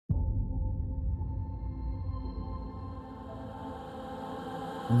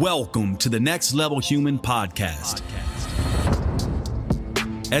Welcome to the Next Level Human podcast.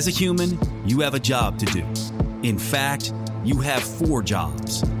 As a human, you have a job to do. In fact, you have 4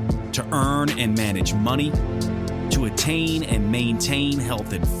 jobs: to earn and manage money, to attain and maintain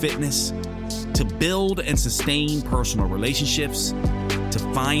health and fitness, to build and sustain personal relationships, to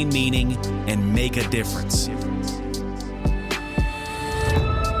find meaning and make a difference.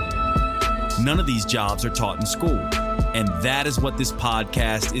 None of these jobs are taught in school, and that is what this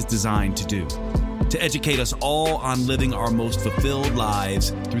podcast is designed to do: to educate us all on living our most fulfilled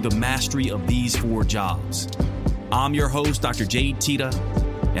lives through the mastery of these 4 jobs. I'm your host, Dr. Jade Teta,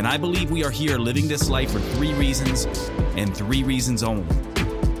 and I believe we are here living this life for 3 reasons, and 3 reasons only: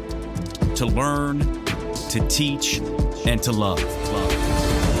 to learn, to teach, and to love.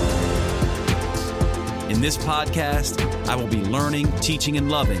 In this podcast, I will be learning, teaching, and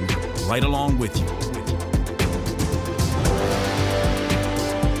loving right along with you.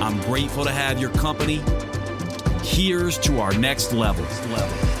 I'm grateful to have your company. Here's to our next level.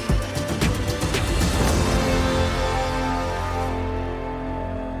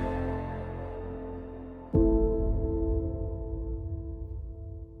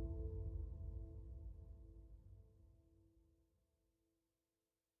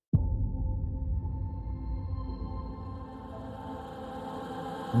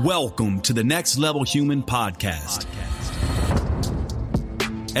 Welcome to the Next Level Human podcast.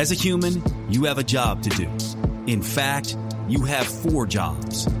 As a human, you have a job to do. In fact, you have 4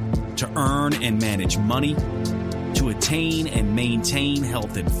 jobs: to earn and manage money, to attain and maintain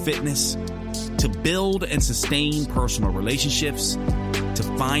health and fitness, to build and sustain personal relationships, to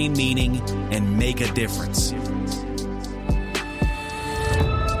find meaning and make a difference.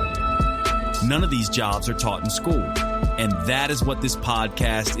 None of these jobs are taught in school, and that is what this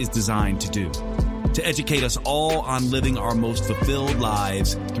podcast is designed to do: to educate us all on living our most fulfilled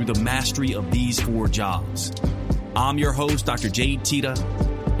lives through the mastery of these 4 jobs. I'm your host, Dr. Jade Teta,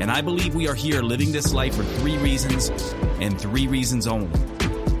 and I believe we are here living this life for 3 reasons, and 3 reasons only: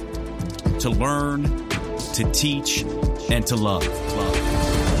 to learn, to teach, and to love.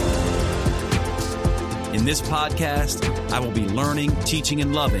 In this podcast, I will be learning, teaching,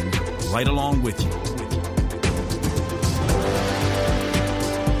 and loving right along with you.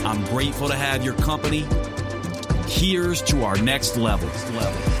 I'm grateful to have your company. Here's to our next level.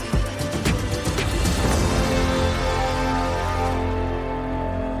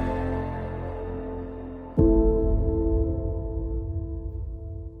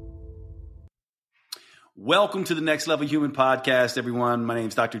 Welcome to the Next Level Human podcast, everyone. My name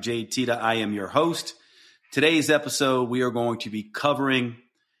is Dr. Jade Teta. I am your host. Today's episode, we are going to be covering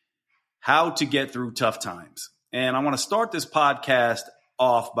how to get through tough times. And I want to start this podcast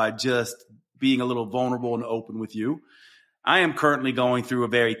off by just being a little vulnerable and open with you. I am currently going through a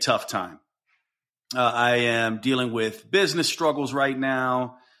very tough time. I am dealing with business struggles right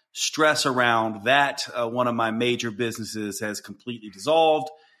now, stress around that. One of my major businesses has completely dissolved,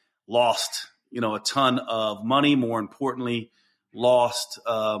 lost, a ton of money. More importantly, lost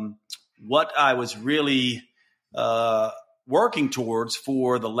what I was really working towards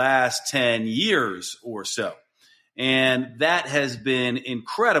for the last 10 years or so. And that has been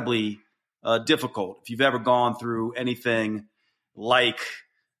incredibly difficult. If you've ever gone through anything like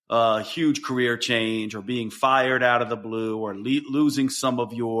a huge career change, or being fired out of the blue, or losing some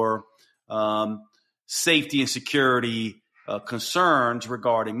of your safety and security concerns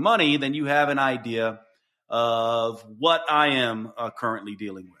regarding money, then you have an idea of what I am currently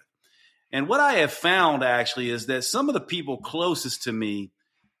dealing with. And what I have found actually is that some of the people closest to me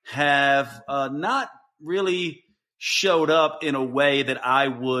have not really showed up in a way that I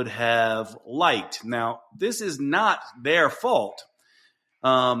would have liked. Now, this is not their fault.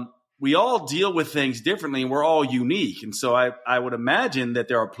 We all deal with things differently, and we're all unique. And so I would imagine that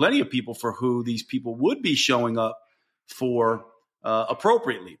there are plenty of people for who these people would be showing up for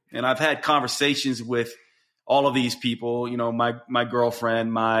appropriately. And I've had conversations with all of these people, my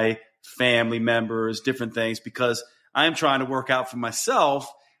girlfriend, my family members, different things, because I'm trying to work out for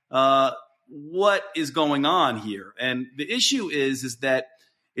myself what is going on here. And the issue is that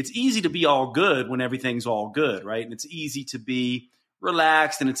it's easy to be all good when everything's all good, right? And it's easy to be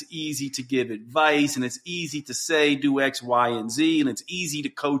relaxed, and it's easy to give advice, and it's easy to say, do X, Y, and Z, and it's easy to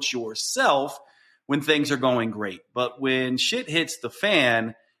coach yourself when things are going great. But when shit hits the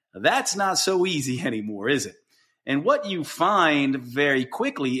fan, that's not so easy anymore, is it? And what you find very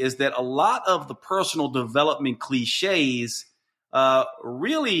quickly is that a lot of the personal development cliches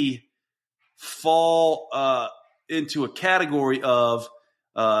really fall into a category of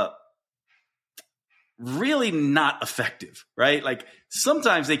really not effective, right? Like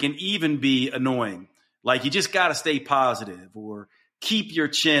sometimes they can even be annoying. Like you just got to stay positive, or keep your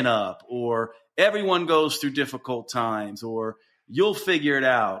chin up, or everyone goes through difficult times, or you'll figure it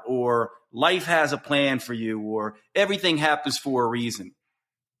out, or life has a plan for you, or everything happens for a reason.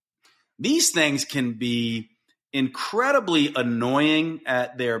 These things can be incredibly annoying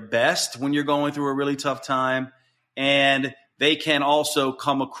at their best when you're going through a really tough time. And they can also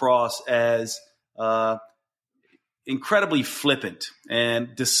come across as incredibly flippant and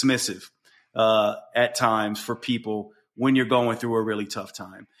dismissive at times for people when you're going through a really tough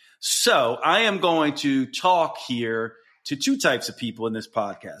time. So I am going to talk here to two types of people in this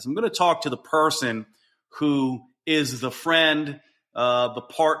podcast. I'm going to talk to the person who is the friend, the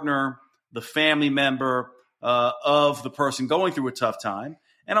partner, the family member of the person going through a tough time.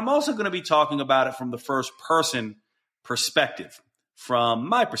 And I'm also going to be talking about it from the first person perspective, from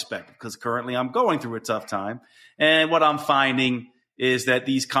my perspective, because currently I'm going through a tough time. And what I'm finding is that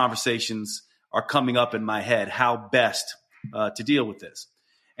these conversations are coming up in my head, how best to deal with this.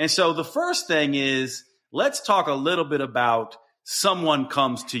 And so the first thing is, let's talk a little bit about someone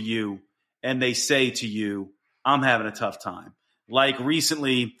comes to you and they say to you, I'm having a tough time. Like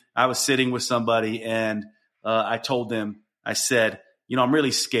recently, I was sitting with somebody and I told them, I said, I'm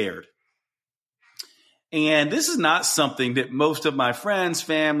really scared. And this is not something that most of my friends,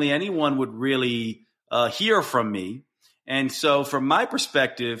 family, anyone would really hear from me. And so from my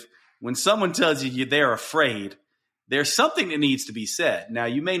perspective, when someone tells you they're afraid, there's something that needs to be said. Now,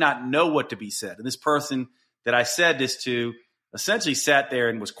 you may not know what to be said. And this person that I said this to essentially sat there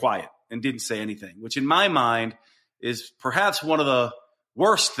and was quiet and didn't say anything, which in my mind is perhaps one of the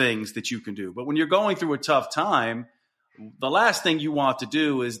worst things that you can do. But when you're going through a tough time, the last thing you want to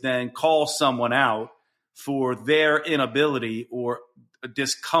do is then call someone out for their inability or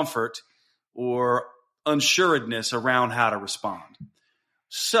discomfort or unsuredness around how to respond.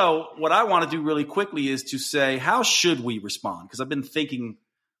 So what I want to do really quickly is to say, how should we respond? Because I've been thinking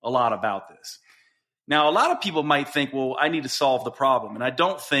a lot about this. Now, a lot of people might think, well, I need to solve the problem. And I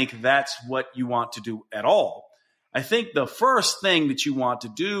don't think that's what you want to do at all. I think the first thing that you want to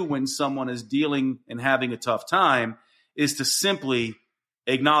do when someone is dealing and having a tough time is to simply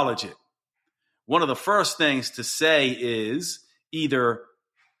acknowledge it. One of the first things to say is either,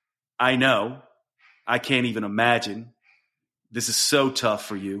 I know, I can't even imagine. This is so tough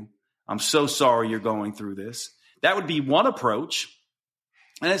for you. I'm so sorry you're going through this. That would be one approach,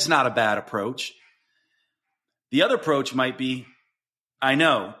 and it's not a bad approach. The other approach might be, I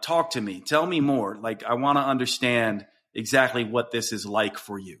know, talk to me, tell me more. Like, I want to understand exactly what this is like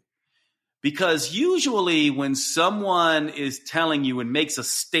for you. Because usually when someone is telling you and makes a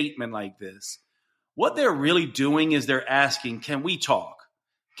statement like this, what they're really doing is they're asking, can we talk?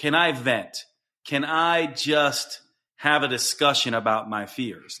 Can I vent? Can I just have a discussion about my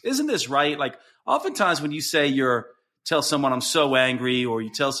fears? Isn't this right? Like oftentimes when you say tell someone I'm so angry, or you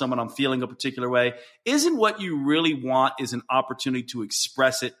tell someone I'm feeling a particular way, isn't what you really want is an opportunity to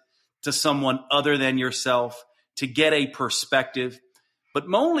express it to someone other than yourself, to get a perspective, but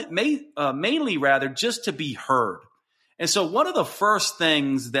mainly rather just to be heard. And so one of the first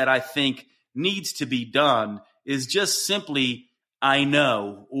things that I think needs to be done is just simply, I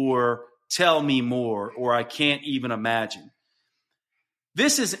know, or tell me more, or I can't even imagine.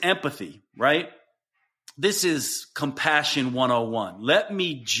 This is empathy, right? This is compassion 101. Let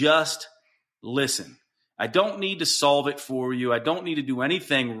me just listen. I don't need to solve it for you. I don't need to do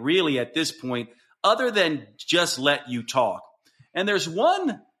anything really at this point other than just let you talk. And there's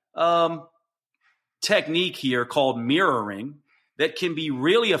one technique here called mirroring that can be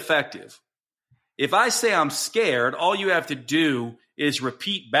really effective. If I say I'm scared, all you have to do is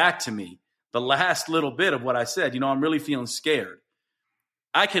repeat back to me the last little bit of what I said. I'm really feeling scared.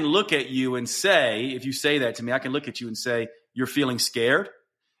 I can look at you and say, if you say that to me, I can look at you and say, you're feeling scared,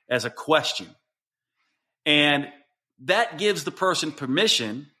 as a question. And that gives the person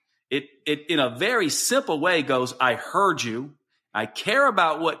permission. It in a very simple way goes, I heard you. I care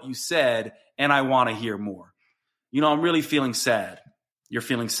about what you said, and I want to hear more. I'm really feeling sad. You're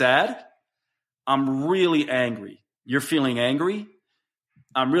feeling sad? I'm really angry. You're feeling angry?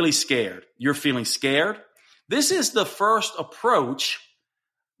 I'm really scared. You're feeling scared? This is the first approach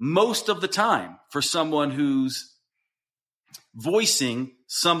most of the time for someone who's voicing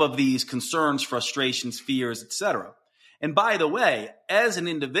some of these concerns, frustrations, fears, etc. And by the way, as an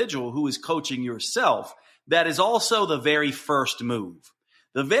individual who is coaching yourself, that is also the very first move.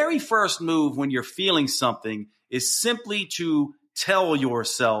 The very first move when you're feeling something is simply to tell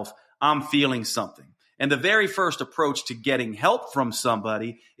yourself, I'm feeling something. And the very first approach to getting help from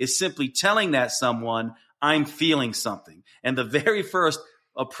somebody is simply telling that someone, I'm feeling something. And the very first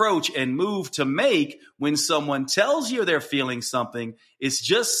approach and move to make when someone tells you they're feeling something is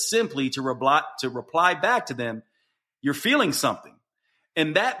just simply to reply back to them, you're feeling something.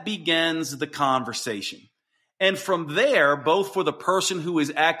 And that begins the conversation. And from there, both for the person who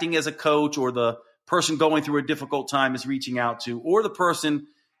is acting as a coach or the person going through a difficult time is reaching out to, or the person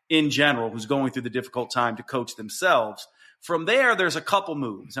in general who's going through the difficult time to coach themselves. From there, there's a couple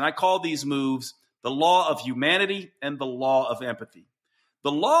moves, and I call these moves the law of humanity and the law of empathy.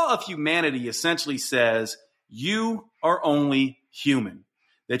 The law of humanity essentially says you are only human,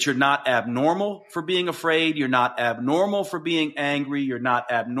 that you're not abnormal for being afraid, you're not abnormal for being angry, you're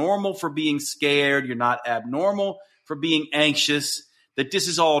not abnormal for being scared, you're not abnormal for being anxious, that this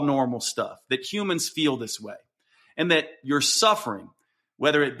is all normal stuff, that humans feel this way, and that you're suffering,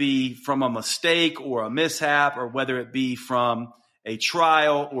 whether it be from a mistake or a mishap, or whether it be from a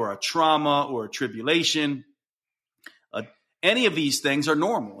trial or a trauma or a tribulation. Any of these things are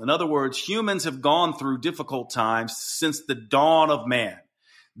normal. In other words, humans have gone through difficult times since the dawn of man.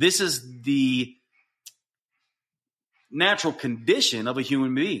 This is the natural condition of a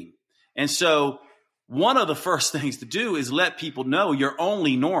human being. And so one of the first things to do is let people know you're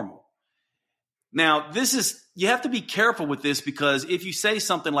only normal. Now, you have to be careful with this, because if you say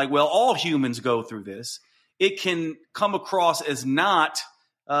something like, well, all humans go through this, it can come across as not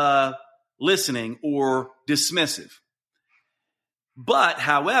listening or dismissive. But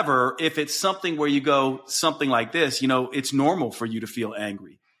however, if it's something where you go something like this, it's normal for you to feel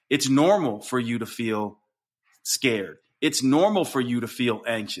angry. It's normal for you to feel scared. It's normal for you to feel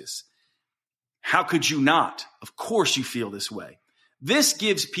anxious. How could you not? Of course you feel this way. This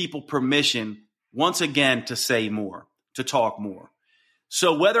gives people permission, once again, to say more, to talk more.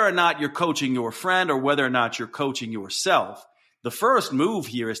 So whether or not you're coaching your friend or whether or not you're coaching yourself, the first move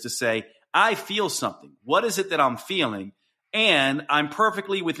here is to say, I feel something. What is it that I'm feeling? And I'm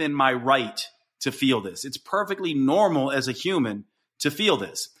perfectly within my right to feel this. It's perfectly normal as a human to feel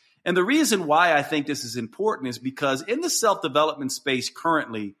this. And the reason why I think this is important is because in the self-development space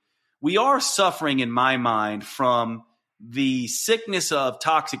currently, we are suffering, in my mind, from the sickness of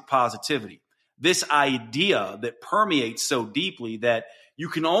toxic positivity. This idea that permeates so deeply that you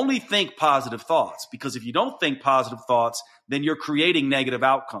can only think positive thoughts, because if you don't think positive thoughts, then you're creating negative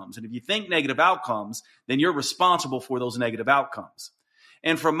outcomes. And if you think negative outcomes, then you're responsible for those negative outcomes.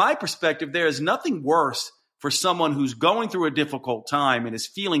 And from my perspective, there is nothing worse for someone who's going through a difficult time and is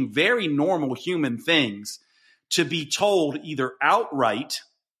feeling very normal human things to be told either outright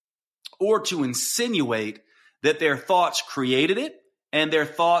or to insinuate that their thoughts created it and their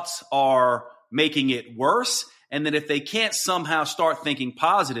thoughts are making it worse. And that if they can't somehow start thinking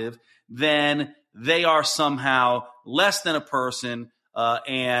positive, then they are somehow less than a person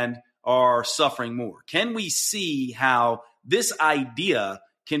and are suffering more. Can we see how this idea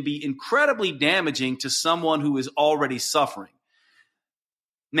can be incredibly damaging to someone who is already suffering?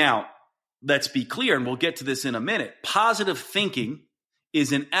 Now, let's be clear, and we'll get to this in a minute. Positive thinking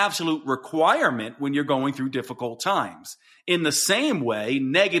is an absolute requirement when you're going through difficult times. In the same way,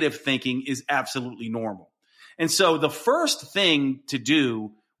 negative thinking is absolutely normal. And so the first thing to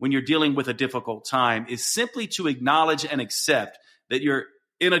do when you're dealing with a difficult time is simply to acknowledge and accept that you're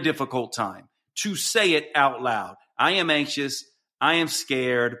in a difficult time, to say it out loud. I am anxious. I am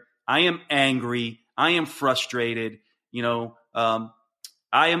scared. I am angry. I am frustrated. I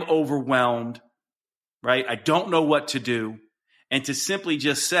am overwhelmed, right? I don't know what to do. And to simply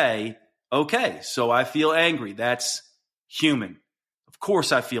just say, okay, so I feel angry. That's human. Of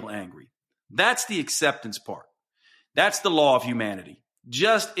course I feel angry. That's the acceptance part. That's the law of humanity.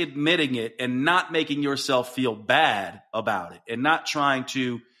 Just admitting it and not making yourself feel bad about it and not trying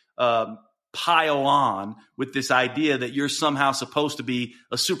to pile on with this idea that you're somehow supposed to be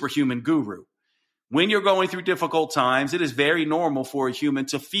a superhuman guru. When you're going through difficult times, it is very normal for a human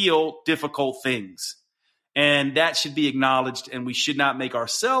to feel difficult things. And that should be acknowledged, and we should not make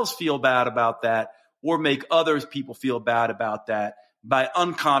ourselves feel bad about that or make other people feel bad about that by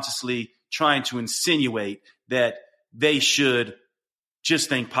unconsciously trying to insinuate that they should just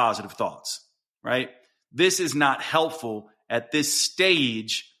think positive thoughts, right? This is not helpful at this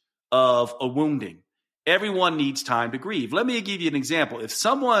stage of a wounding. Everyone needs time to grieve. Let me give you an example. If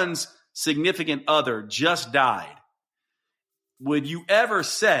someone's significant other just died, would you ever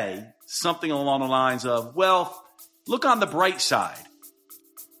say something along the lines of, well, look on the bright side?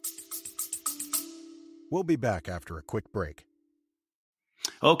 We'll be back after a quick break.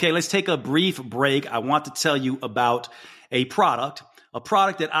 Okay, let's take a brief break. I want to tell you about a product a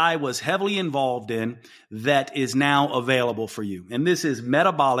product that I was heavily involved in that is now available for you. And this is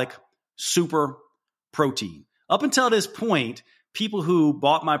metabolic super protein. Up until this point, people who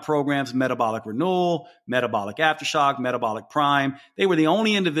bought my programs, Metabolic Renewal, Metabolic Aftershock, Metabolic Prime, they were the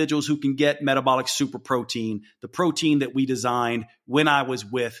only individuals who can get metabolic super protein, the protein that we designed when I was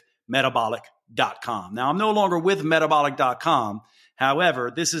with metabolic.com. Now, I'm no longer with metabolic.com.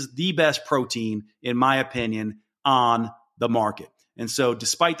 However, this is the best protein, in my opinion, on the market. And so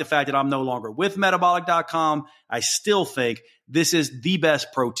despite the fact that I'm no longer with metabolic.com, I still think this is the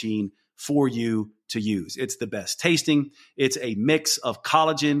best protein for you to use. It's the best tasting. It's a mix of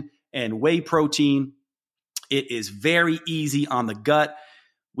collagen and whey protein. It is very easy on the gut.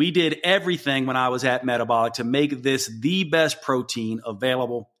 We did everything when I was at Metabolic to make this the best protein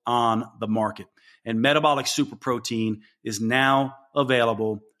available on the market. And Metabolic Super Protein is now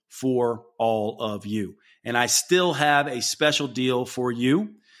available for all of you. And I still have a special deal for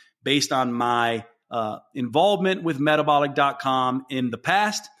you based on my involvement with metabolic.com in the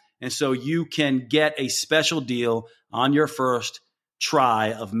past. And so you can get a special deal on your first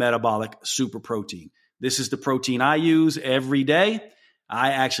try of Metabolic Super Protein. This is the protein I use every day.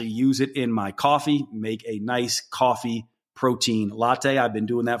 I actually use it in my coffee, make a nice coffee protein latte. I've been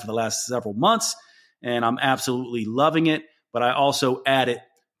doing that for the last several months, and I'm absolutely loving it. But I also add it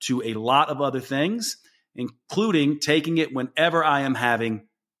to a lot of other things, including taking it whenever I am having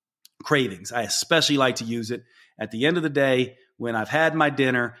cravings. I especially like to use it at the end of the day when I've had my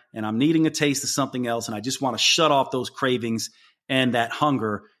dinner and I'm needing a taste of something else, and I just want to shut off those cravings and that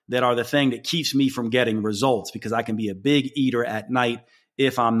hunger that are the thing that keeps me from getting results, because I can be a big eater at night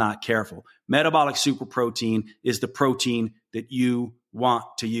if I'm not careful. Metabolic Super Protein is the protein that you want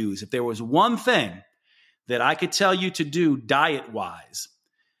to use. If there was one thing that I could tell you to do diet-wise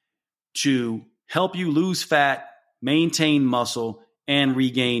to help you lose fat, maintain muscle, and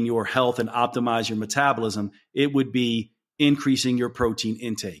regain your health and optimize your metabolism, it would be increasing your protein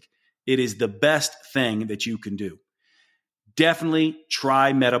intake. It is the best thing that you can do. Definitely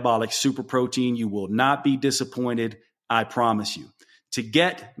try Metabolic Super Protein. You will not be disappointed, I promise you. To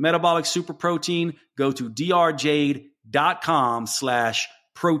get Metabolic Super Protein, go to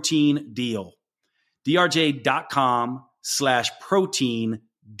drjade.com/protein deal. drjade.com/protein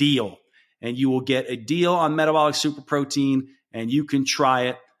deal. And you will get a deal on Metabolic Super Protein, and you can try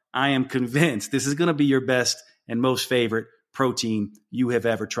it. I am convinced this is going to be your best and most favorite protein you have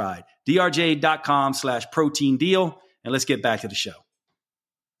ever tried. drjade.com/protein deal. And let's get back to the show.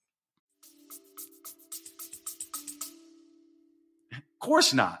 Of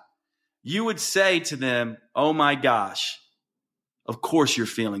course not. You would say to them, oh my gosh, of course you're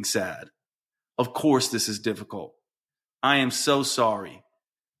feeling sad. Of course this is difficult. I am so sorry.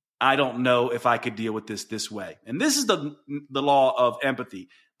 I don't know if I could deal with this way. And this is the law of empathy.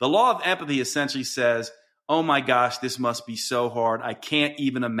 The law of empathy essentially says, oh my gosh, this must be so hard. I can't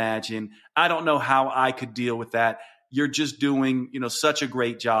even imagine. I don't know how I could deal with that. You're just doing, such a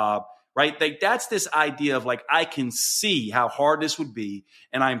great job, right? That's this idea of like, I can see how hard this would be,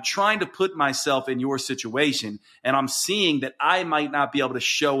 and I'm trying to put myself in your situation, and I'm seeing that I might not be able to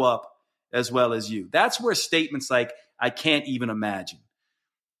show up as well as you. That's where statements like, I can't even imagine.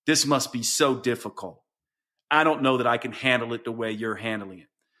 This must be so difficult. I don't know that I can handle it the way you're handling it.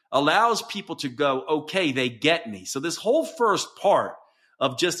 Allows people to go, okay, they get me. So this whole first part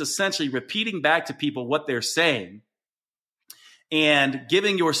of just essentially repeating back to people what they're saying and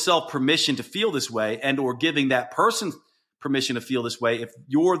giving yourself permission to feel this way, and or giving that person permission to feel this way if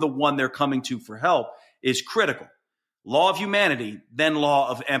you're the one they're coming to for help, is critical. Law of humanity, then law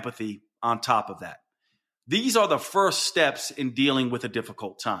of empathy on top of that. These are the first steps in dealing with a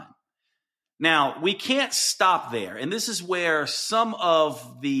difficult time. Now, we can't stop there. And this is where some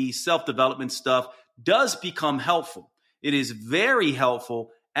of the self-development stuff does become helpful. It is very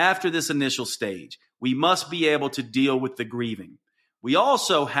helpful after this initial stage. We must be able to deal with the grieving. We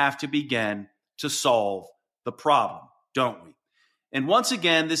also have to begin to solve the problem, don't we? And once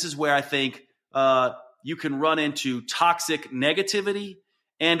again, this is where I think you can run into toxic negativity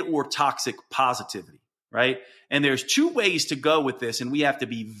and or toxic positivity, right? And there's two ways to go with this, and we have to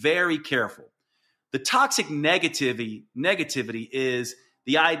be very careful. The toxic negativity is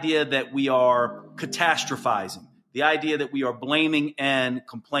the idea that we are catastrophizing, the idea that we are blaming and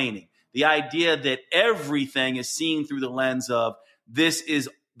complaining, the idea that everything is seen through the lens of this is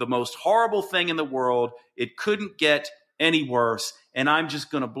the most horrible thing in the world. It couldn't get any worse. And I'm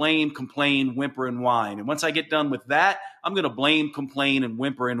just going to blame, complain, whimper, and whine. And once I get done with that, I'm going to blame, complain, and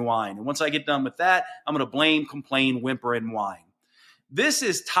whimper and whine. And once I get done with that, I'm going to blame, complain, whimper, and whine. This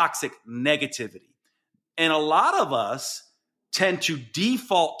is toxic negativity. And a lot of us tend to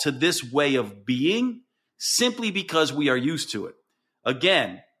default to this way of being simply because we are used to it.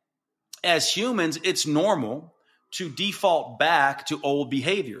 Again, as humans, it's normal to default back to old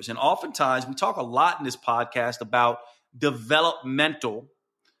behaviors. And oftentimes we talk a lot in this podcast about developmental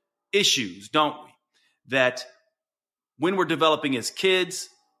issues, don't we? That when we're developing as kids,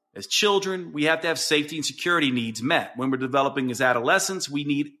 as children, we have to have safety and security needs met. When we're developing as adolescents, we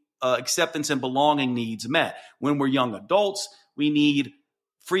need acceptance and belonging needs met. When we're young adults, we need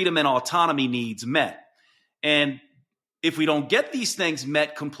freedom and autonomy needs met. And if we don't get these things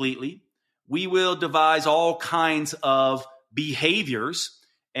met completely, we will devise all kinds of behaviors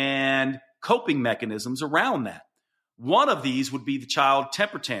and coping mechanisms around that. One of these would be the child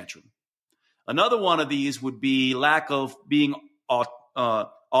temper tantrum. Another one of these would be lack of being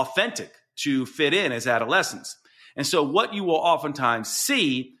authentic to fit in as adolescents. And so what you will oftentimes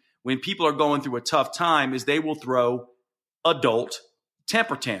see when people are going through a tough time is they will throw adult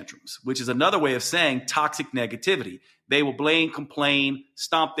temper tantrums, which is another way of saying toxic negativity. They will blame, complain,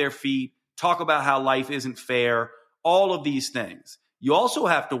 stomp their feet, talk about how life isn't fair, all of these things. You also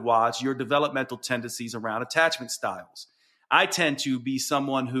have to watch your developmental tendencies around attachment styles. I tend to be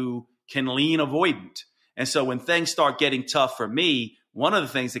someone who can lean avoidant. And so when things start getting tough for me, one of the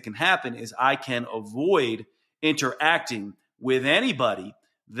things that can happen is I can avoid interacting with anybody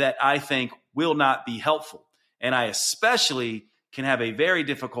that I think will not be helpful. And I especially can have a very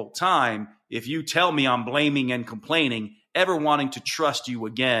difficult time if you tell me I'm blaming and complaining, ever wanting to trust you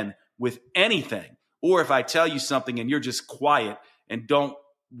again with anything. Or if I tell you something and you're just quiet and don't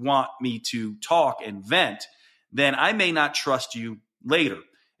want me to talk and vent, then I may not trust you later.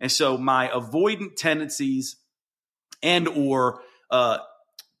 And so my avoidant tendencies and or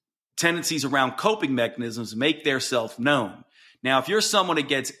tendencies around coping mechanisms make their self known. Now, if you're someone that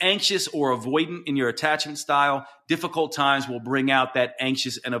gets anxious or avoidant in your attachment style, difficult times will bring out that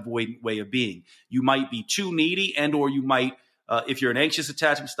anxious and avoidant way of being. You might be too needy and or you might, if you're an anxious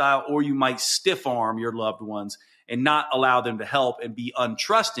attachment style, or you might stiff arm your loved ones and not allow them to help and be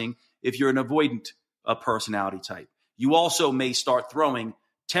untrusting if you're an avoidant personality type. You also may start throwing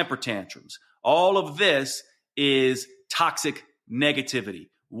temper tantrums. All of this is toxic negativity.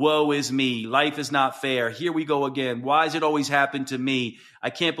 Woe is me. Life is not fair. Here we go again. Why does it always happen to me? I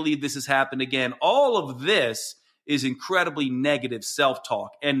can't believe this has happened again. All of this is incredibly negative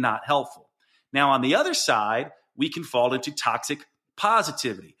self-talk and not helpful. Now, on the other side, we can fall into toxic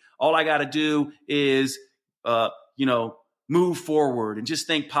positivity. All I got to do is, move forward and just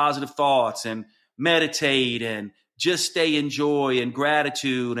think positive thoughts and meditate and just stay in joy and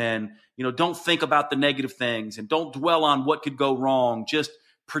gratitude and, don't think about the negative things and don't dwell on what could go wrong. Just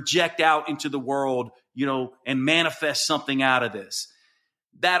project out into the world, and manifest something out of this.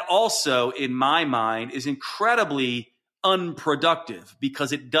 That also, in my mind, is incredibly unproductive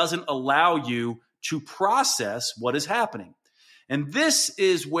because it doesn't allow you to process what is happening. And this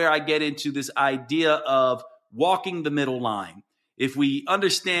is where I get into this idea of walking the middle line. If we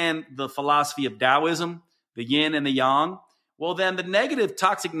understand the philosophy of Taoism, the yin and the yang, well, then the negative,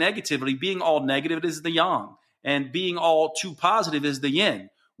 toxic negativity, being all negative is the yang, and being all too positive is the yin.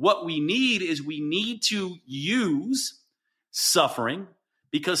 What we need is we need to use suffering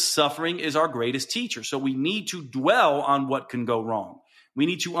because suffering is our greatest teacher. So we need to dwell on what can go wrong. We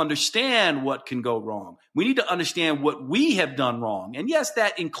need to understand what can go wrong. We need to understand what we have done wrong. And yes,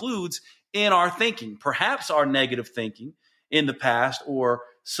 that includes in our thinking. Perhaps our negative thinking in the past or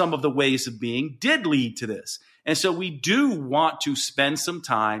some of the ways of being did lead to this. And so we do want to spend some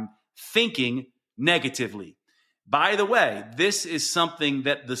time thinking negatively. By the way, this is something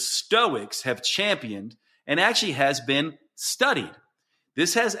that the Stoics have championed and actually has been studied.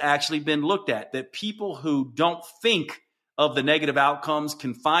 This has actually been looked at, that people who don't think of the negative outcomes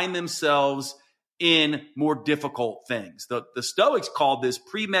can find themselves in more difficult things. The Stoics called this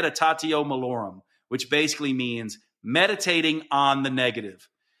premeditatio malorum, which basically means meditating on the negative.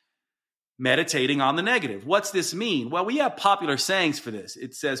 Meditating on the negative. What's this mean? Well, we have popular sayings for this.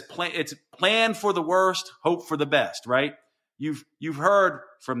 It says it's plan for the worst, hope for the best, right? You've heard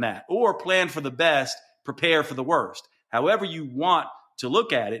from that. Or plan for the best, prepare for the worst. However you want to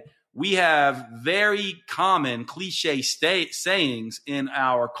look at it, we have very common cliche sayings in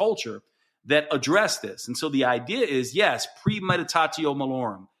our culture that address this. And so the idea is, yes, premeditatio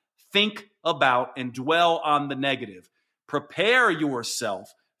malorum. Think about and dwell on the negative. Prepare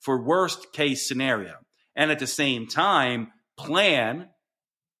yourself for worst case scenario. And at the same time, plan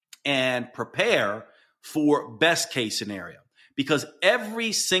and prepare for best case scenario. Because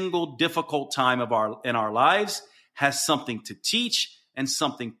every single difficult time in our lives has something to teach and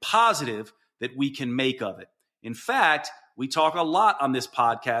something positive that we can make of it. In fact, we talk a lot on this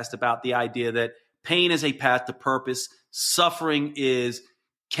podcast about the idea that pain is a path to purpose. Suffering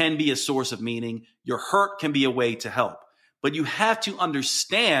can be a source of meaning. Your hurt can be a way to help. But you have to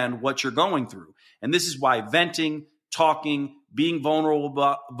understand what you're going through. And this is why venting, talking, being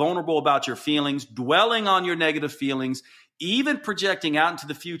vulnerable about your feelings, dwelling on your negative feelings, even projecting out into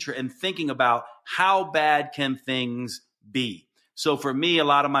the future and thinking about how bad can things be. So for me, a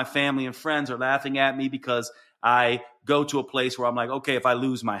lot of my family and friends are laughing at me because I go to a place where I'm like, okay, if I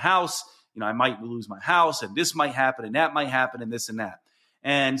lose my house, I might lose my house and this might happen and that might happen and this and that.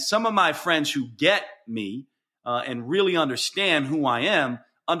 And some of my friends who get me and really understand who I am,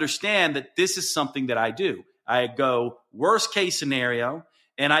 understand that this is something that I do. I go worst case scenario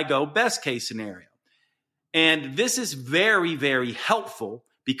and I go best case scenario. And this is very, very helpful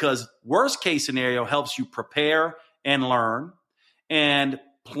because worst case scenario helps you prepare and learn and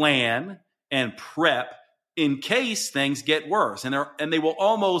plan and prep in case things get worse. And they will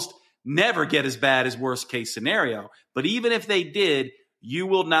almost never get as bad as worst case scenario. But even if they did, you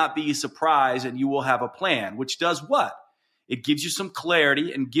will not be surprised and you will have a plan, which does what? It gives you some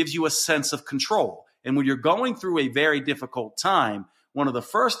clarity and gives you a sense of control. And when you're going through a very difficult time, one of the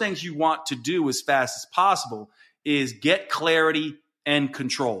first things you want to do as fast as possible is get clarity and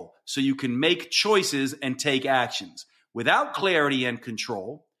control so you can make choices and take actions. Without clarity and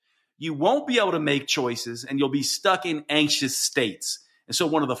control, you won't be able to make choices and you'll be stuck in anxious states. And so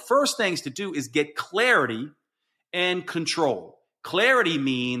one of the first things to do is get clarity and control. Clarity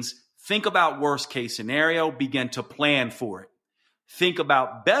means think about worst case scenario, begin to plan for it. Think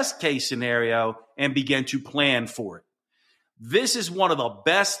about best case scenario and begin to plan for it. This is one of the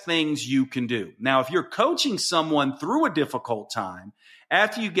best things you can do. Now, if you're coaching someone through a difficult time,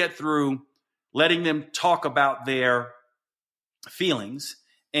 after you get through letting them talk about their feelings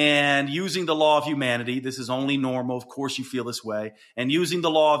and using the law of humanity, this is only normal. Of course, you feel this way. And using the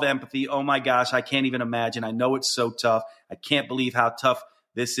law of empathy. Oh my gosh, I can't even imagine. I know it's so tough. I can't believe how tough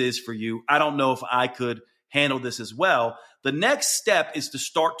this is for you. I don't know if I could handle this as well. The next step is to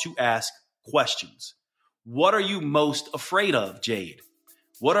start to ask questions. What are you most afraid of, Jade?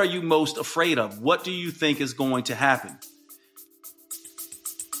 What are you most afraid of? What do you think is going to happen?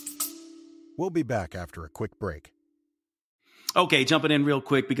 We'll be back after a quick break. Okay, jumping in real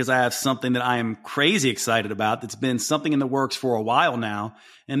quick because I have something that I am crazy excited about that's been something in the works for a while now.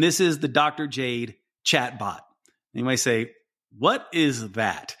 And this is the Dr. Jade chatbot. You might say, what is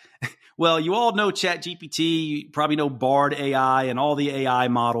that? Well, you all know ChatGPT, you probably know Bard AI and all the AI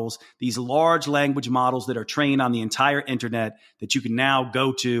models, these large language models that are trained on the entire internet that you can now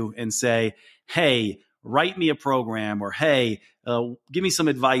go to and say, hey, write me a program, or hey, give me some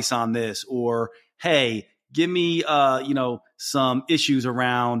advice on this, or hey, give me some issues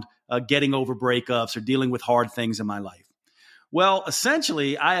around getting over breakups or dealing with hard things in my life. Well,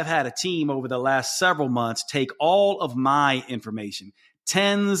 essentially, I have had a team over the last several months take all of my information,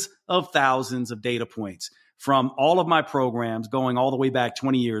 tens of thousands of data points from all of my programs going all the way back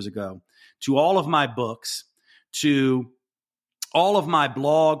 20 years ago, to all of my books, to all of my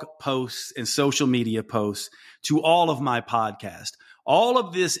blog posts and social media posts, to all of my podcast. All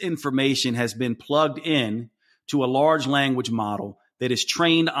of this information has been plugged in to a large language model that is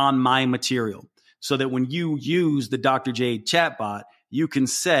trained on my material, so that when you use the Dr. Jade chatbot, you can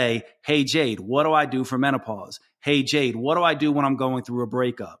say, hey, Jade, what do I do for menopause? Hey, Jade, what do I do when I'm going through a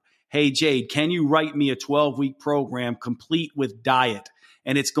breakup? Hey, Jade, can you write me a 12-week program complete with diet?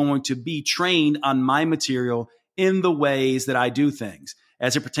 And it's going to be trained on my material in the ways that I do things,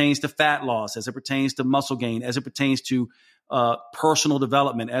 as it pertains to fat loss, as it pertains to muscle gain, as it pertains to personal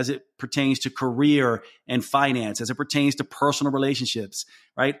development, as it pertains to career and finance, as it pertains to personal relationships,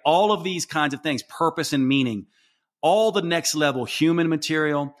 right? All of these kinds of things, purpose and meaning, all the next level human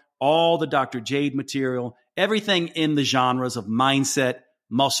material, all the Dr. Jade material, everything in the genres of mindset,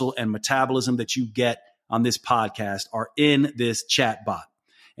 muscle, and metabolism that you get on this podcast are in this chat bot.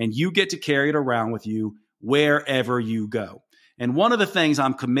 And you get to carry it around with you wherever you go. And one of the things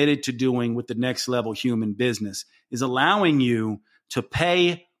I'm committed to doing with the Next Level Human business is allowing you to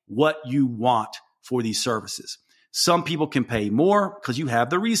pay what you want for these services. Some people can pay more because you have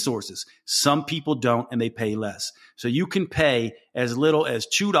the resources. Some people don't, and they pay less. So you can pay as little as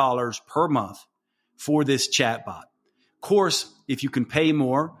 $2 per month for this chatbot. Of course, if you can pay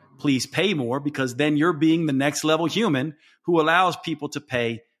more, please pay more, because then you're being the next level human who allows people to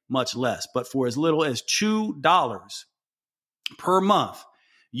pay much less. But for as little as $2 per month,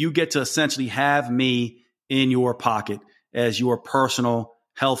 you get to essentially have me in your pocket as your personal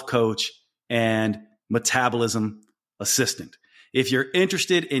health coach and metabolism assistant. If you're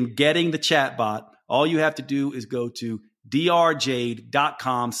interested in getting the chatbot, all you have to do is go to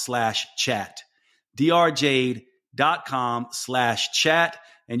drjade.com/chat. drjade.com/chat.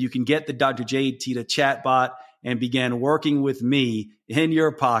 And you can get the Dr. Jade Teta chatbot and begin working with me in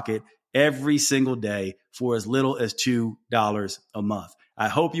your pocket every single day for as little as $2 a month. I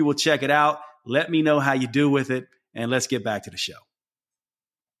hope you will check it out. Let me know how you do with it, and let's get back to the show.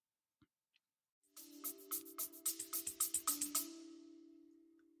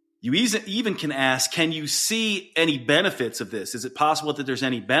 You even can ask, can you see any benefits of this? Is it possible that there's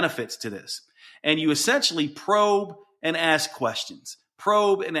any benefits to this? And you essentially probe and ask questions.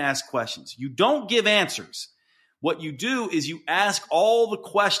 Probe and ask questions. You don't give answers. What you do is you ask all the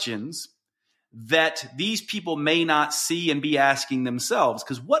questions that these people may not see and be asking themselves.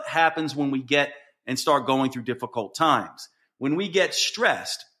 Because what happens when we get and start going through difficult times? When we get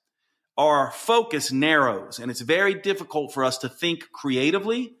stressed, our focus narrows, and it's very difficult for us to think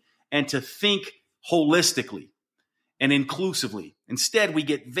creatively and to think holistically and inclusively. Instead, we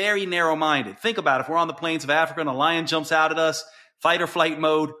get very narrow-minded. Think about it. If we're on the plains of Africa and a lion jumps out at us, fight or flight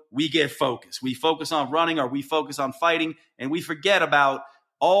mode, we get focused. We focus on running or we focus on fighting, and we forget about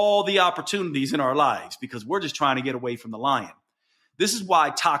all the opportunities in our lives because we're just trying to get away from the lion. This is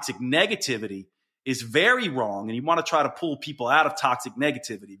why toxic negativity is very wrong, and you want to try to pull people out of toxic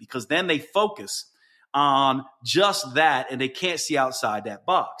negativity because then they focus on just that and they can't see outside that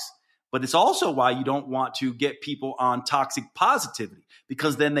box. But it's also why you don't want to get people on toxic positivity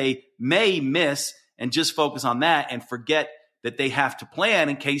because then they may miss and just focus on that and forget that they have to plan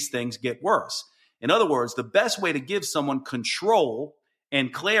in case things get worse. In other words, the best way to give someone control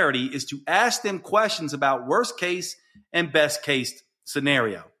and clarity is to ask them questions about worst case and best case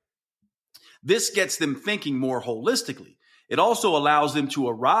scenario. This gets them thinking more holistically. It also allows them to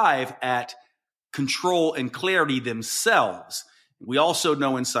arrive at control and clarity themselves. We also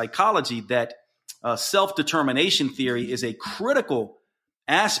know in psychology that self-determination theory is a critical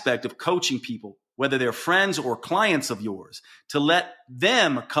aspect of coaching people, whether they're friends or clients of yours, to let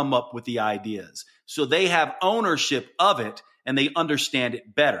them come up with the ideas so they have ownership of it and they understand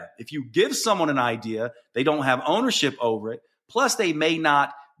it better. If you give someone an idea, they don't have ownership over it. Plus, they may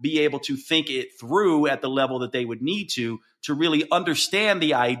not be able to think it through at the level that they would need to really understand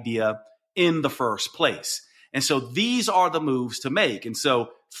the idea in the first place. And so these are the moves to make. And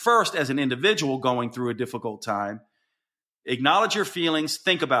so first, as an individual going through a difficult time, acknowledge your feelings,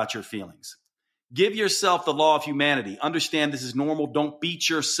 think about your feelings. Give yourself the law of humanity. Understand this is normal. Don't beat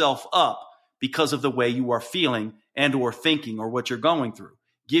yourself up because of the way you are feeling and or thinking or what you're going through.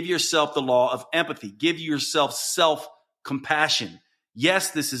 Give yourself the law of empathy. Give yourself self-compassion.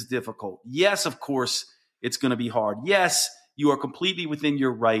 Yes, this is difficult. Yes, of course, it's going to be hard. Yes, you are completely within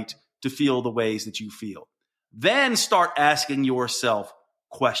your right to feel the ways that you feel. Then start asking yourself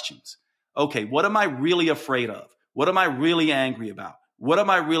questions. Okay, what am I really afraid of? What am I really angry about? What am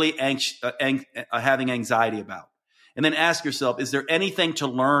I really having anxiety about? And then ask yourself, is there anything to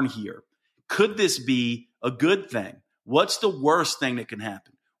learn here? Could this be a good thing? What's the worst thing that can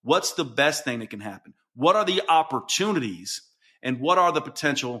happen? What's the best thing that can happen? What are the opportunities and what are the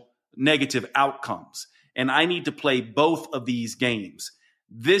potential negative outcomes? And I need to play both of these games.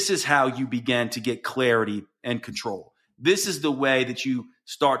 This is how you begin to get clarity and control. This is the way that you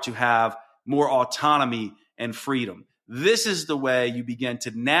start to have more autonomy and freedom. This is the way you begin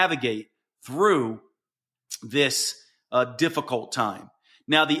to navigate through this difficult time.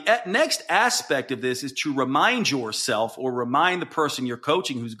 Now, the next aspect of this is to remind yourself or remind the person you're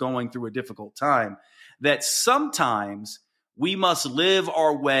coaching who's going through a difficult time that sometimes we must live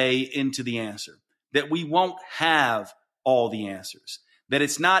our way into the answer, that we won't have all the answers, that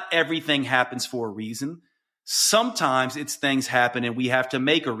it's not everything happens for a reason. Sometimes it's things happen and we have to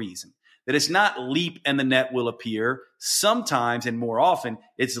make a reason. That it's not leap and the net will appear. Sometimes, and more often,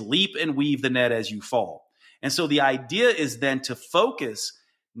 it's leap and weave the net as you fall. And so the idea is then to focus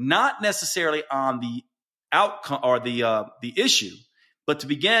not necessarily on the outcome or the issue, but to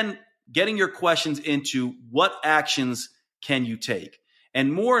begin getting your questions into what actions can you take?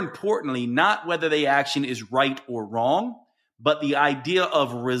 And more importantly, not whether the action is right or wrong, but the idea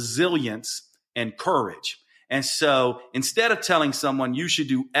of resilience and courage. And so instead of telling someone you should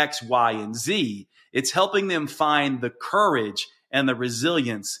do X, Y, and Z, it's helping them find the courage and the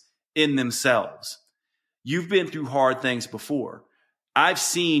resilience in themselves. You've been through hard things before. I've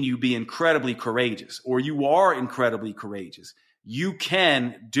seen you be incredibly courageous, or you are incredibly courageous. You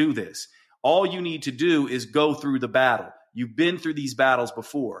can do this. All you need to do is go through the battle. You've been through these battles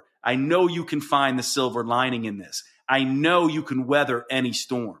before. I know you can find the silver lining in this. I know you can weather any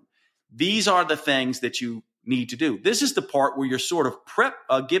storm. These are the things that you need to do. This is the part where you're sort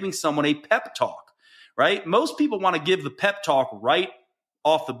of giving someone a pep talk, right? Most people want to give the pep talk right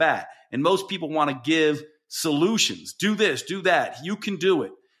off the bat. And most people want to give solutions. Do this, do that. You can do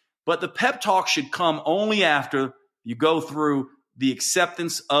it. But the pep talk should come only after you go through the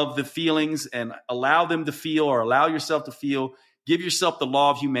acceptance of the feelings and allow them to feel, or allow yourself to feel. Give yourself the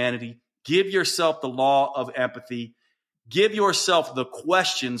law of humanity. Give yourself the law of empathy. Give yourself the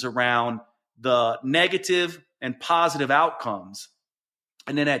questions around the negative and positive outcomes.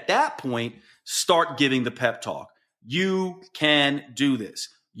 And then at that point, start giving the pep talk. You can do this.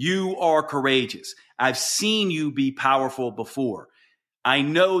 You are courageous. I've seen you be powerful before. I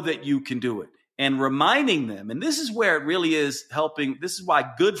know that you can do it. And reminding them, and this is where it really is helping. This is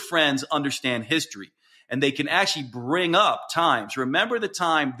why good friends understand history, and they can actually bring up times. Remember the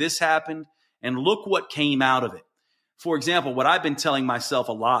time this happened, and look what came out of it. For example, what I've been telling myself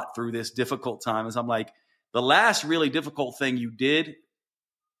a lot through this difficult time is I'm like, the last really difficult thing you did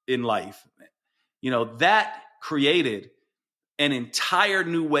in life, that created an entire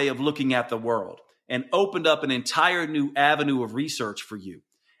new way of looking at the world and opened up an entire new avenue of research for you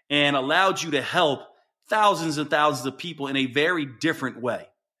and allowed you to help thousands and thousands of people in a very different way.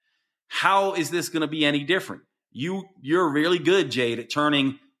 How is this going to be any different? You're really good, Jade, at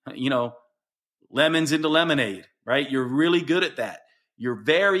turning, lemons into lemonade, right? You're really good at that. You're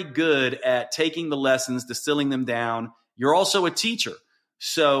very good at taking the lessons, distilling them down. You're also a teacher.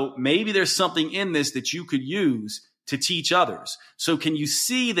 So maybe there's something in this that you could use to teach others. So can you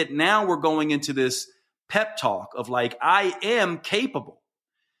see that now we're going into this pep talk of like, I am capable,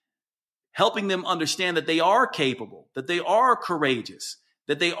 helping them understand that they are capable, that they are courageous,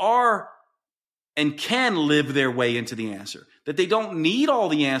 that they are and can live their way into the answer, that they don't need all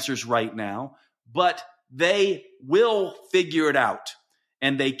the answers right now, but they will figure it out.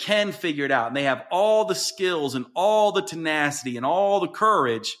 And they can figure it out. And they have all the skills and all the tenacity and all the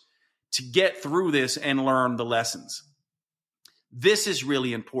courage to get through this and learn the lessons. This is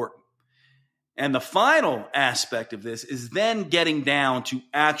really important. And the final aspect of this is then getting down to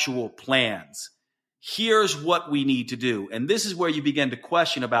actual plans. Here's what we need to do. And this is where you begin to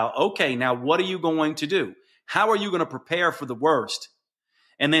question about, okay, now what are you going to do? How are you going to prepare for the worst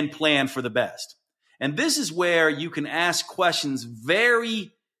and then plan for the best? And this is where you can ask questions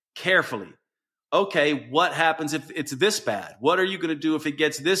very carefully. Okay, what happens if it's this bad? What are you going to do if it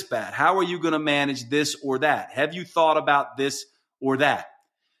gets this bad? How are you going to manage this or that? Have you thought about this or that?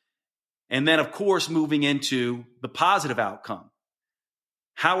 And then, of course, moving into the positive outcome.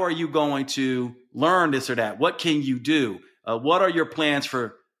 How are you going to learn this or that? What can you do? What are your plans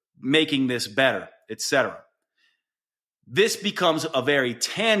for making this better, etc.? This becomes a very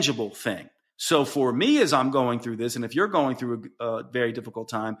tangible thing. So for me, as I'm going through this, and if you're going through a very difficult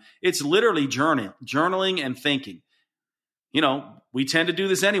time, it's literally journaling and thinking. We tend to do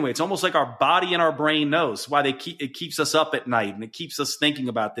this anyway. It's almost like our body and our brain knows why it keeps us up at night, and it keeps us thinking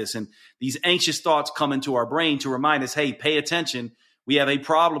about this. And these anxious thoughts come into our brain to remind us, hey, pay attention. We have a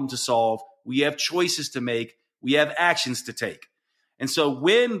problem to solve. We have choices to make. We have actions to take. And so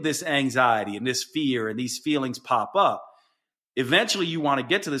when this anxiety and this fear and these feelings pop up, eventually you want to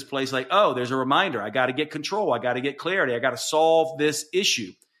get to this place like, oh, there's a reminder. I got to get control. I got to get clarity. I got to solve this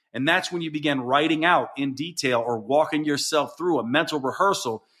issue. And that's when you begin writing out in detail or walking yourself through a mental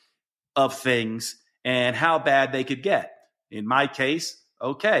rehearsal of things and how bad they could get. In my case,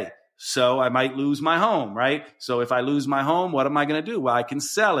 okay, so I might lose my home, right? So if I lose my home, what am I going to do? Well, I can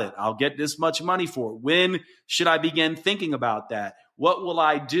sell it. I'll get this much money for it. When should I begin thinking about that? What will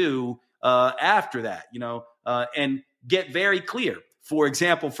I do after that? And get very clear. For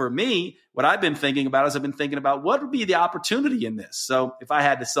example, for me, what I've been thinking about is I've been thinking about what would be the opportunity in this. So if I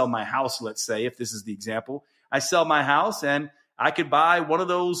had to sell my house, let's say, if this is the example, I sell my house and I could buy one of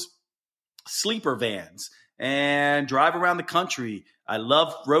those sleeper vans and drive around the country. I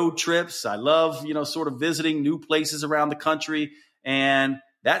love road trips. I love, sort of visiting new places around the country. And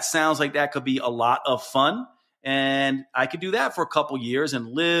that sounds like that could be a lot of fun. And I could do that for a couple years and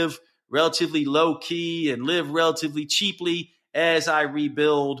live relatively low key and live relatively cheaply as I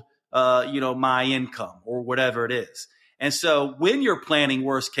rebuild, my income or whatever it is. And so when you're planning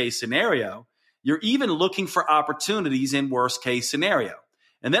worst case scenario, you're even looking for opportunities in worst case scenario.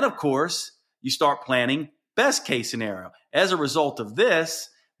 And then, of course, you start planning best case scenario. As a result of this,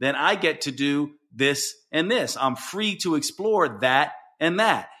 then I get to do this and this. I'm free to explore that and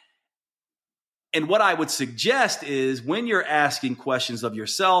that. And what I would suggest is when you're asking questions of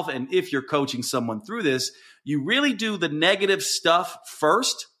yourself, and if you're coaching someone through this, you really do the negative stuff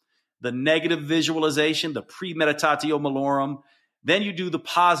first, the negative visualization, the premeditatio malorum. Then you do the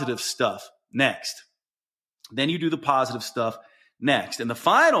positive stuff next. And the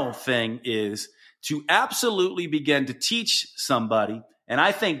final thing is to absolutely begin to teach somebody. And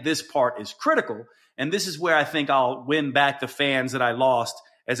I think this part is critical. And this is where I think I'll win back the fans that I lost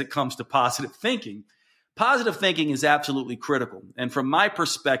as it comes to positive thinking. Positive thinking is absolutely critical. And from my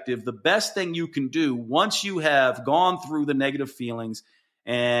perspective, the best thing you can do once you have gone through the negative feelings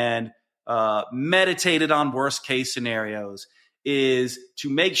and meditated on worst case scenarios is to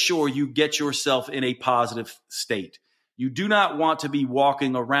make sure you get yourself in a positive state. You do not want to be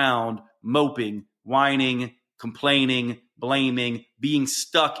walking around moping, whining, complaining, blaming, being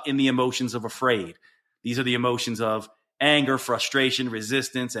stuck in the emotions of afraid. These are the emotions of anger, frustration,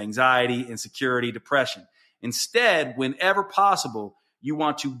 resistance, anxiety, insecurity, depression. Instead, whenever possible, you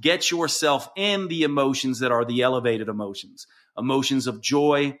want to get yourself in the emotions that are the elevated emotions. Emotions of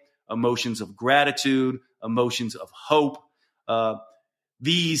joy, emotions of gratitude, emotions of hope,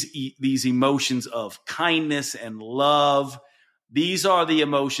 these emotions of kindness and love. These are the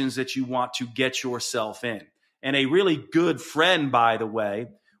emotions that you want to get yourself in. And a really good friend, by the way,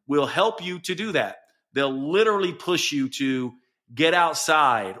 will help you to do that. They'll literally push you to get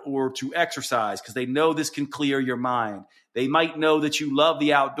outside or to exercise because they know this can clear your mind. They might know that you love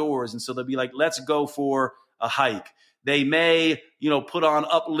the outdoors, and so they'll be like, let's go for a hike. They may, put on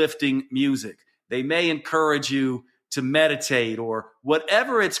uplifting music. They may encourage you to meditate or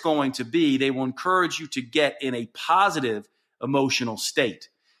whatever it's going to be. They will encourage you to get in a positive emotional state.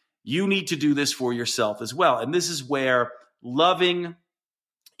 You need to do this for yourself as well. And this is where loving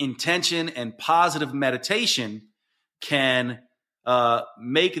intention and positive meditation can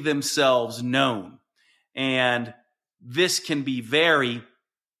make themselves known. And this can be very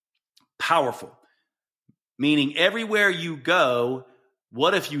powerful, meaning everywhere you go,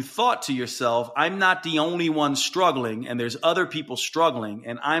 what if you thought to yourself, I'm not the only one struggling and there's other people struggling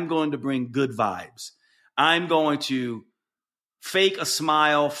and I'm going to bring good vibes. I'm going to fake a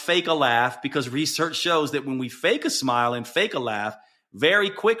smile, fake a laugh, because research shows that when we fake a smile and fake a laugh, very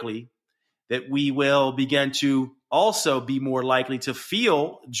quickly, that we will begin to also be more likely to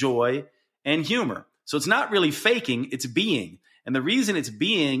feel joy and humor. So it's not really faking, it's being. And the reason it's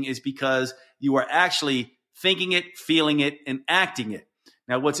being is because you are actually thinking it, feeling it, and acting it.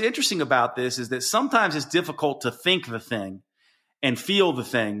 Now, what's interesting about this is that sometimes it's difficult to think the thing and feel the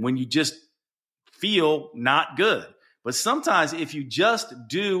thing when you just feel not good. But sometimes if you just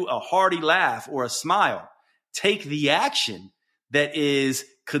do a hearty laugh or a smile, take the action that is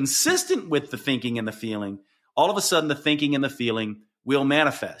consistent with the thinking and the feeling, all of a sudden the thinking and the feeling will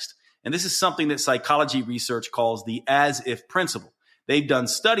manifest. And this is something that psychology research calls the as-if principle. They've done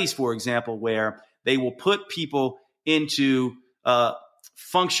studies, for example, where they will put people into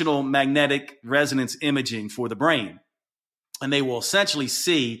functional magnetic resonance imaging for the brain. And they will essentially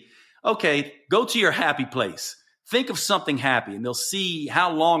see, okay, go to your happy place. Think of something happy, and they'll see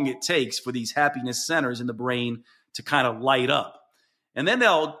how long it takes for these happiness centers in the brain to kind of light up. And then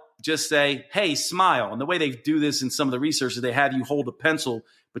they'll just say, hey, smile. And the way they do this in some of the research is they have you hold a pencil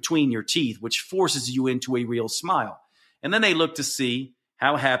between your teeth, which forces you into a real smile. And then they look to see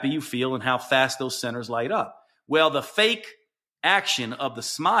how happy you feel and how fast those centers light up. Well, the fake action of the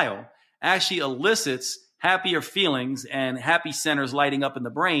smile actually elicits happier feelings and happy centers lighting up in the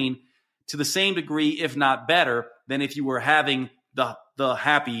brain to the same degree, if not better, than if you were having the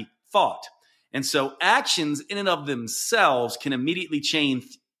happy thought. And so actions in and of themselves can immediately change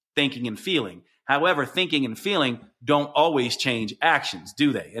thinking and feeling. However, thinking and feeling don't always change actions,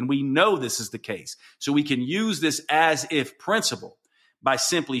 do they? And we know this is the case. So we can use this as if principle by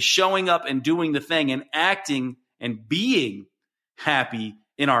simply showing up and doing the thing and acting and being happy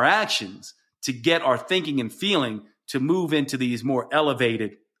in our actions to get our thinking and feeling to move into these more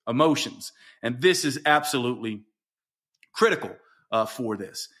elevated emotions. And this is absolutely critical for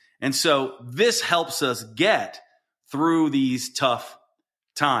this. And so this helps us get through these tough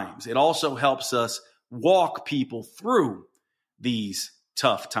times. It also helps us walk people through these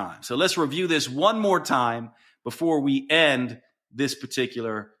tough times. So let's review this one more time before we end this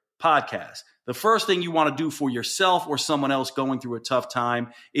particular podcast. The first thing you want to do for yourself or someone else going through a tough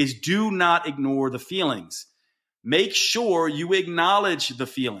time is do not ignore the feelings. Make sure you acknowledge the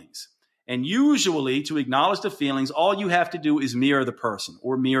feelings. And usually to acknowledge the feelings, all you have to do is mirror the person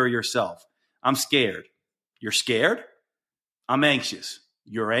or mirror yourself. I'm scared. You're scared? I'm anxious.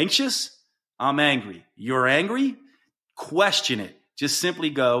 You're anxious? I'm angry. You're angry? Question it. Just simply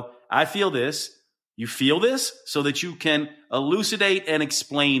go, I feel this. You feel this, so that you can elucidate and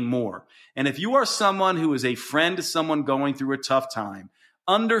explain more. And if you are someone who is a friend to someone going through a tough time,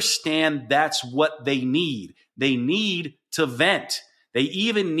 understand that's what they need. They need to vent. They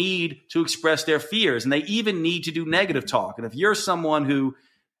even need to express their fears, and they even need to do negative talk. And if you're someone who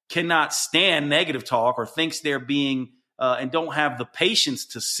cannot stand negative talk or thinks they're being and don't have the patience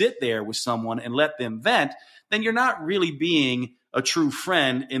to sit there with someone and let them vent, then you're not really being a true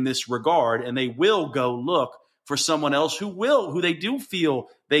friend in this regard. And they will go look for someone else who they do feel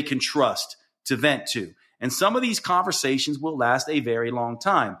they can trust to vent to. And some of these conversations will last a very long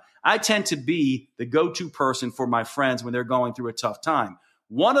time. I tend to be the go-to person for my friends when they're going through a tough time.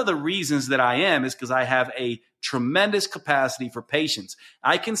 One of the reasons that I am is because I have a tremendous capacity for patience.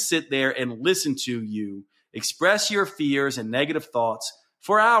 I can sit there and listen to you express your fears and negative thoughts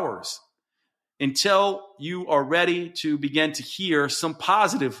for hours until you are ready to begin to hear some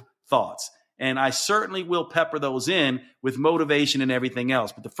positive thoughts. And I certainly will pepper those in with motivation and everything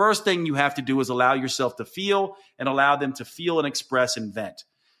else. But the first thing you have to do is allow yourself to feel and allow them to feel and express and vent.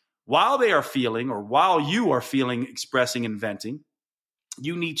 While they are feeling, or while you are feeling, expressing, and venting,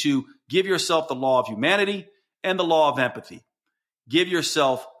 you need to give yourself the law of humanity and the law of empathy. Give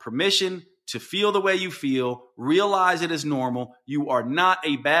yourself permission to feel the way you feel, realize it is normal. You are not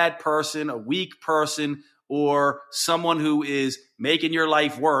a bad person, a weak person, or someone who is making your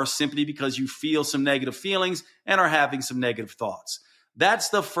life worse simply because you feel some negative feelings and are having some negative thoughts. That's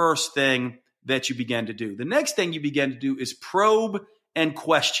the first thing that you begin to do. The next thing you begin to do is probe and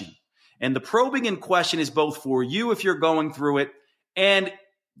question. And the probing and question is both for you if you're going through it and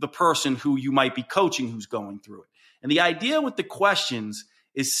the person who you might be coaching who's going through it. And the idea with the questions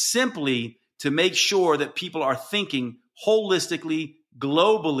is simply to make sure that people are thinking holistically,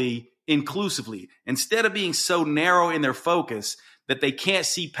 globally, inclusively, instead of being so narrow in their focus that they can't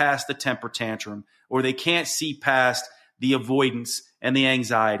see past the temper tantrum or they can't see past the avoidance and the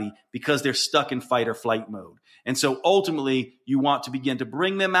anxiety because they're stuck in fight or flight mode. And so ultimately, you want to begin to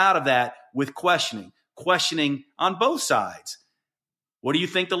bring them out of that with questioning on both sides. What do you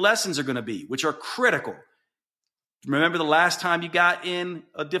think the lessons are going to be, which are critical? Remember the last time you got in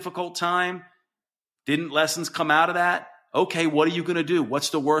a difficult time? Didn't lessons come out of that? Okay, what are you going to do?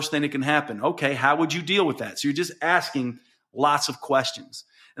 What's the worst thing that can happen? Okay, how would you deal with that? So you're just asking lots of questions.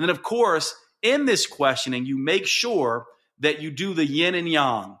 And then, of course, in this questioning, you make sure that you do the yin and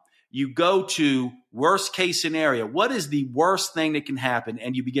yang. You go to worst case scenario. What is the worst thing that can happen?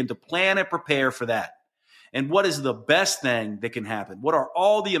 And you begin to plan and prepare for that. And what is the best thing that can happen? What are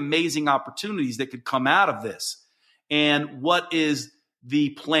all the amazing opportunities that could come out of this? And what is the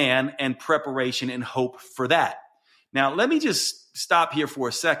plan and preparation and hope for that? Now, let me just stop here for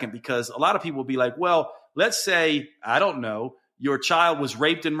a second because a lot of people will be like, well, let's say, I don't know, your child was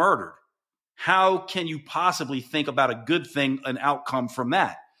raped and murdered. How can you possibly think about a good thing, an outcome from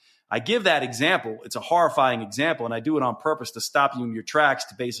that? I give that example. It's a horrifying example, and I do it on purpose to stop you in your tracks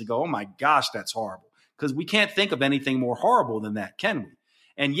to basically go, oh my gosh, that's horrible. Because we can't think of anything more horrible than that, can we?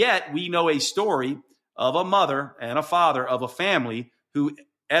 And yet we know a story of a mother and a father of a family who,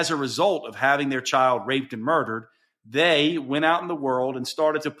 as a result of having their child raped and murdered, they went out in the world and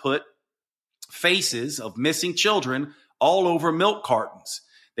started to put faces of missing children all over milk cartons.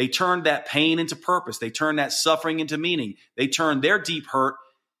 They turned that pain into purpose. They turned that suffering into meaning. They turned their deep hurt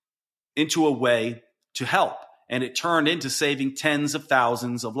into a way to help. And it turned into saving tens of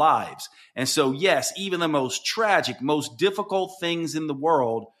thousands of lives. And so, yes, even the most tragic, most difficult things in the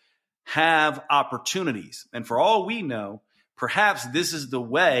world have opportunities. And for all we know, perhaps this is the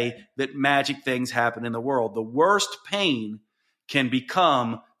way that magic things happen in the world. The worst pain can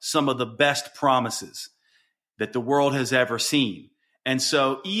become some of the best promises that the world has ever seen. And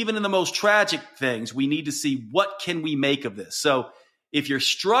so even in the most tragic things, we need to see what can we make of this. So if you're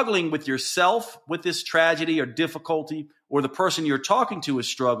struggling with yourself with this tragedy or difficulty, or the person you're talking to is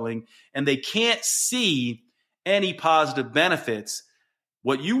struggling and they can't see any positive benefits,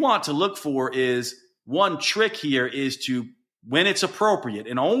 what you want to look for is one trick here is to, when it's appropriate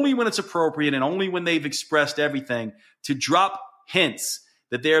and only when it's appropriate and only when they've expressed everything, to drop hints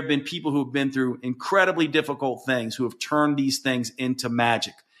that there have been people who have been through incredibly difficult things who have turned these things into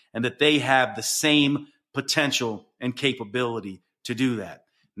magic and that they have the same potential and capability to do that.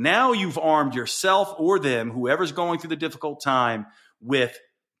 Now you've armed yourself or them, whoever's going through the difficult time, with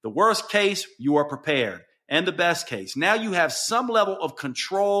the worst case, you are prepared, and the best case. Now you have some level of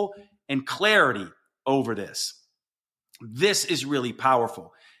control and clarity over this. This is really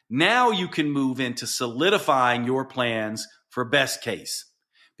powerful. Now you can move into solidifying your plans for best case,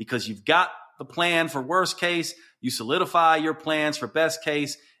 because you've got the plan for worst case, you solidify your plans for best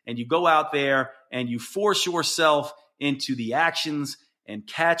case, and you go out there and you force yourself into the actions and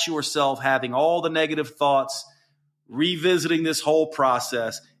catch yourself having all the negative thoughts, revisiting this whole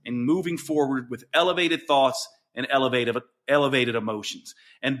process and moving forward with elevated thoughts and elevated emotions.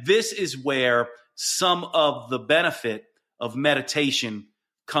 And this is where some of the benefit of meditation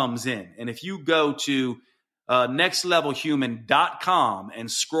comes in. And if you go to nextlevelhuman.com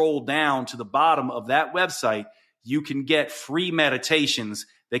and scroll down to the bottom of that website, you can get free meditations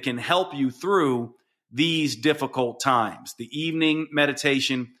that can help you through these difficult times. The evening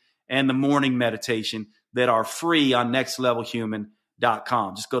meditation and the morning meditation that are free on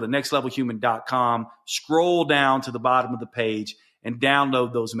nextlevelhuman.com. Just go to nextlevelhuman.com, scroll down to the bottom of the page, and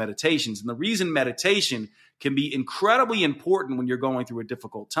download those meditations. And the reason meditation can be incredibly important when you're going through a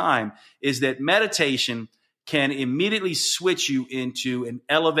difficult time is that meditation can immediately switch you into an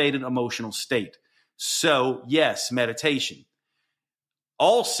elevated emotional state. So, yes, meditation.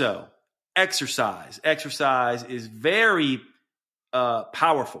 Also, exercise. Exercise is very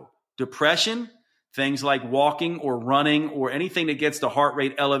powerful. Depression, things like walking or running or anything that gets the heart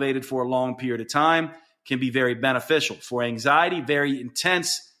rate elevated for a long period of time can be very beneficial. For anxiety, very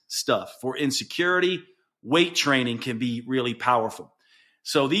intense stuff. For insecurity, weight training can be really powerful.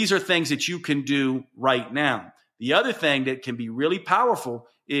 So these are things that you can do right now. The other thing that can be really powerful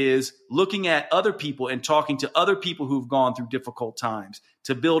is looking at other people and talking to other people who've gone through difficult times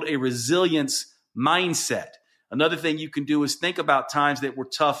to build a resilience mindset. Another thing you can do is think about times that were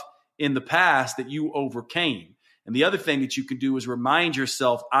tough in the past that you overcame. And the other thing that you can do is remind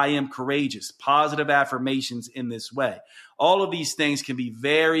yourself, I am courageous, positive affirmations in this way. All of these things can be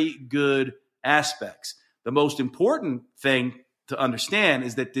very good aspects. The most important thing to understand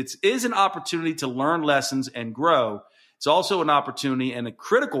is that this is an opportunity to learn lessons and grow. It's also an opportunity and a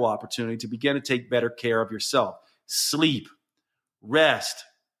critical opportunity to begin to take better care of yourself. Sleep, rest,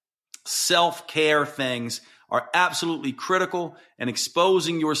 self-care things are absolutely critical, and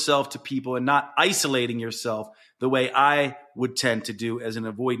exposing yourself to people and not isolating yourself the way I would tend to do as an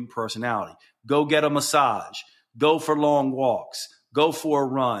avoidant personality. Go get a massage, go for long walks, go for a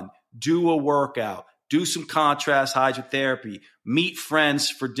run, do a workout, do some contrast hydrotherapy, meet friends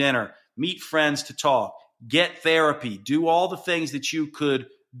for dinner, meet friends to talk, get therapy, do all the things that you could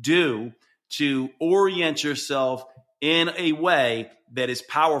do to orient yourself in a way that is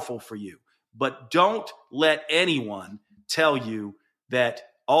powerful for you. But don't let anyone tell you that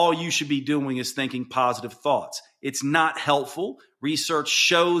all you should be doing is thinking positive thoughts. It's not helpful. Research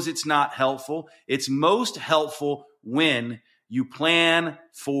shows it's not helpful. It's most helpful when you plan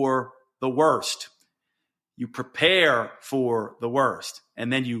for the worst. You prepare for the worst,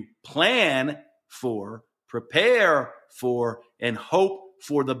 and then you plan for, prepare for, and hope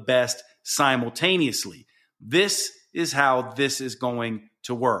for the best simultaneously. This is how this is going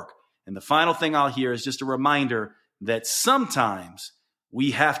to work. And the final thing I'll hear is just a reminder that sometimes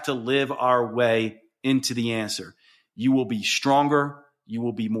we have to live our way into the answer. You will be stronger. You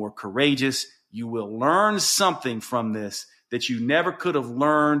will be more courageous. You will learn something from this that you never could have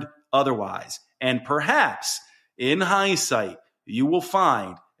learned otherwise. And perhaps in hindsight, you will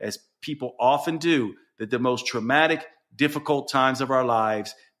find, as people often do, that the most traumatic, difficult times of our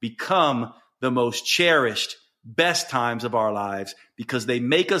lives become the most cherished, best times of our lives, because they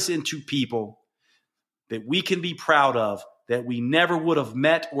make us into people that we can be proud of, that we never would have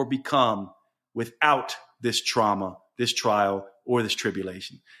met or become without this trauma, this trial, or this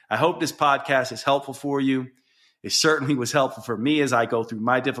tribulation. I hope this podcast is helpful for you. It certainly was helpful for me as I go through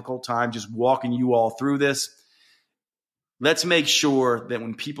my difficult time, just walking you all through this. Let's make sure that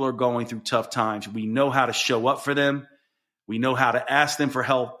when people are going through tough times, we know how to show up for them. We know how to ask them for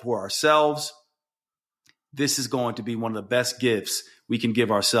help for ourselves. This is going to be one of the best gifts we can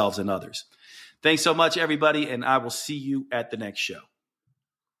give ourselves and others. Thanks so much, everybody, and I will see you at the next show.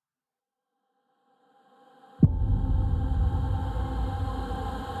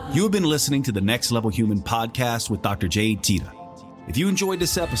 You have been listening to the Next Level Human podcast with Dr. Jade Teta. If you enjoyed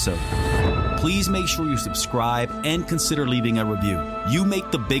this episode, please make sure you subscribe and consider leaving a review. You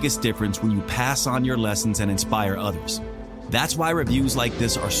make the biggest difference when you pass on your lessons and inspire others. That's why reviews like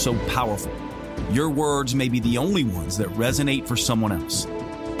this are so powerful. Your words may be the only ones that resonate for someone else.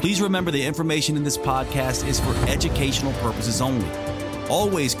 Please remember the information in this podcast is for educational purposes only.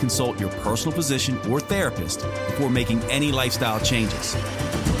 Always consult your personal physician or therapist before making any lifestyle changes.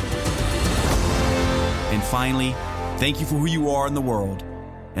 And finally, thank you for who you are in the world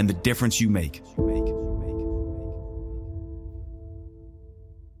and the difference you make.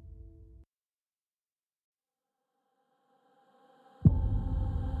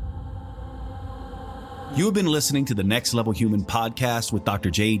 You have been listening to the Next Level Human podcast with Dr.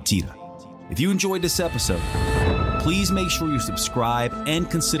 Jade Teta. If you enjoyed this episode, please make sure you subscribe and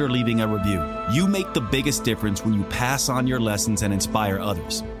consider leaving a review. You make the biggest difference when you pass on your lessons and inspire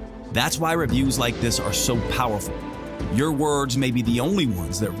others. That's why reviews like this are so powerful. Your words may be the only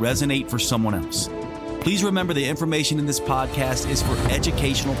ones that resonate for someone else. Please remember the information in this podcast is for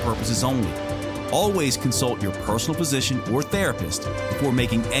educational purposes only. Always consult your personal physician or therapist before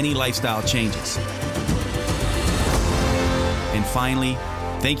making any lifestyle changes. And finally,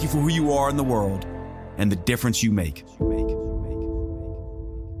 thank you for who you are in the world and the difference you make.